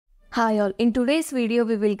Hi all, in today's video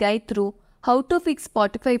we will guide through how to fix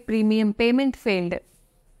Spotify premium payment failed.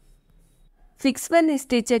 Fix 1 is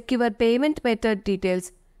to check your payment method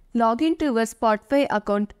details. Log into your Spotify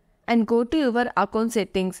account and go to your account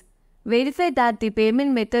settings. Verify that the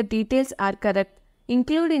payment method details are correct,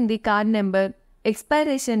 including the card number,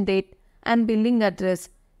 expiration date and billing address.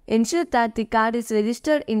 Ensure that the card is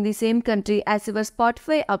registered in the same country as your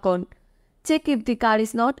Spotify account. Check if the card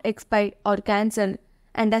is not expired or cancelled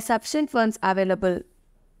and has sufficient funds available.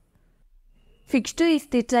 Fix 2 is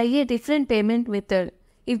to try a different payment method.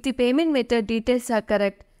 If the payment method details are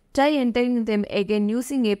correct, try entering them again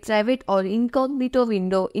using a private or incognito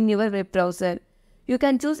window in your web browser. You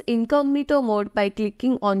can choose incognito mode by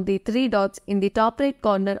clicking on the three dots in the top right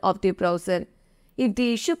corner of the browser. If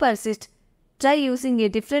the issue persists, try using a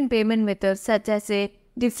different payment method such as a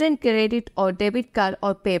different credit or debit card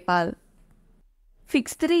or PayPal.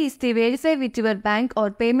 Fix 3 is to verify with your bank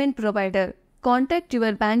or payment provider. Contact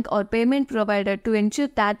your bank or payment provider to ensure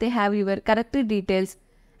that they have your correct details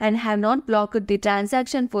and have not blocked the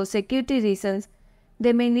transaction for security reasons.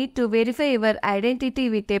 They may need to verify your identity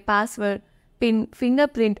with a password, PIN,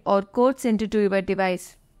 fingerprint or code sent to your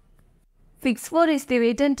device. Fix 4 is to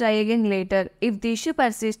wait and try again later. If the issue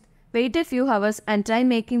persists, wait a few hours and try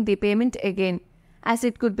making the payment again, as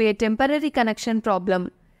it could be a temporary connection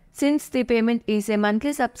problem. Since the payment is a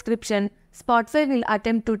monthly subscription, Spotify will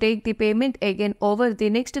attempt to take the payment again over the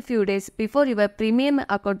next few days before your premium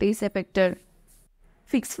account is affected.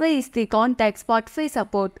 Fix 5 is the contact Spotify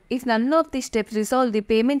support. If none of the steps resolve the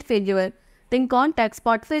payment failure, then contact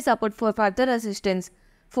Spotify support for further assistance.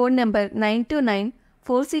 Phone number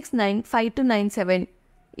 929-469-5297.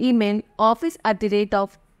 Email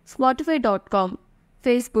office@spotify.com.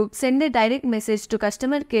 Facebook, send a direct message to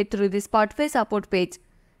customer care through the Spotify support page.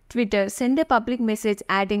 Twitter, send a public message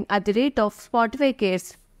adding @Spotify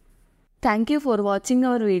cares. Thank you for watching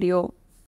our video.